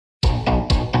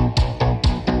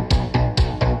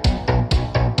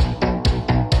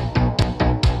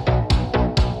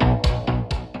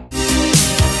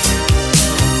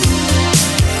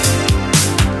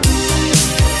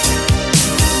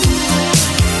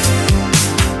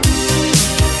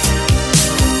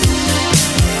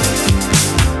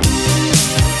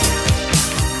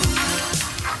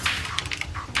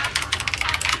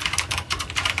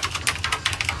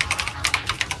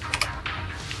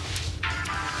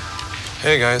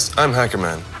Hey guys, I'm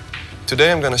Hackerman.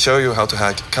 Today I'm gonna show you how to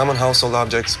hack common household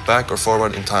objects back or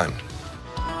forward in time.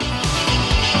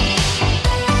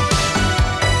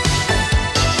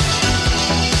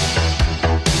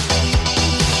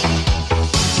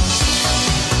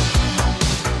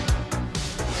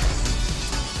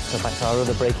 So back to our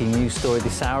other breaking news story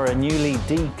this hour. A newly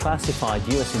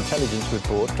declassified US intelligence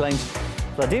report claims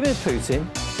Vladimir Putin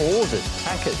ordered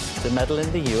hackers to meddle in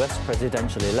the US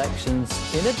presidential elections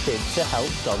in a bid to help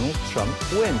Donald Trump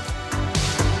win.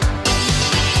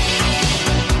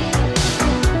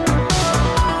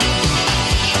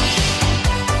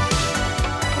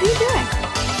 What are you doing?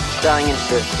 Dialing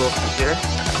into the school computer.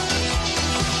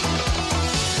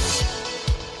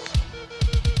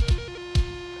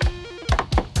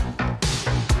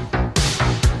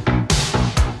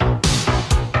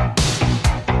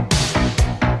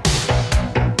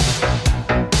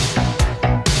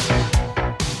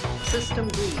 System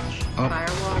breach.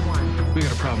 Firewall 1. We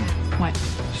got a problem. What?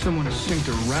 Someone has synced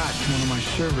a rat to one of my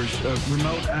servers.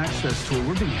 Remote access tool.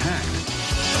 We're being hacked.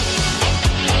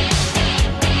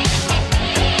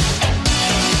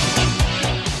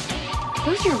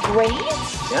 Those are your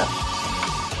grades? Yeah.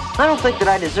 I don't think that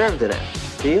I deserved it.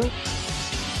 Do you?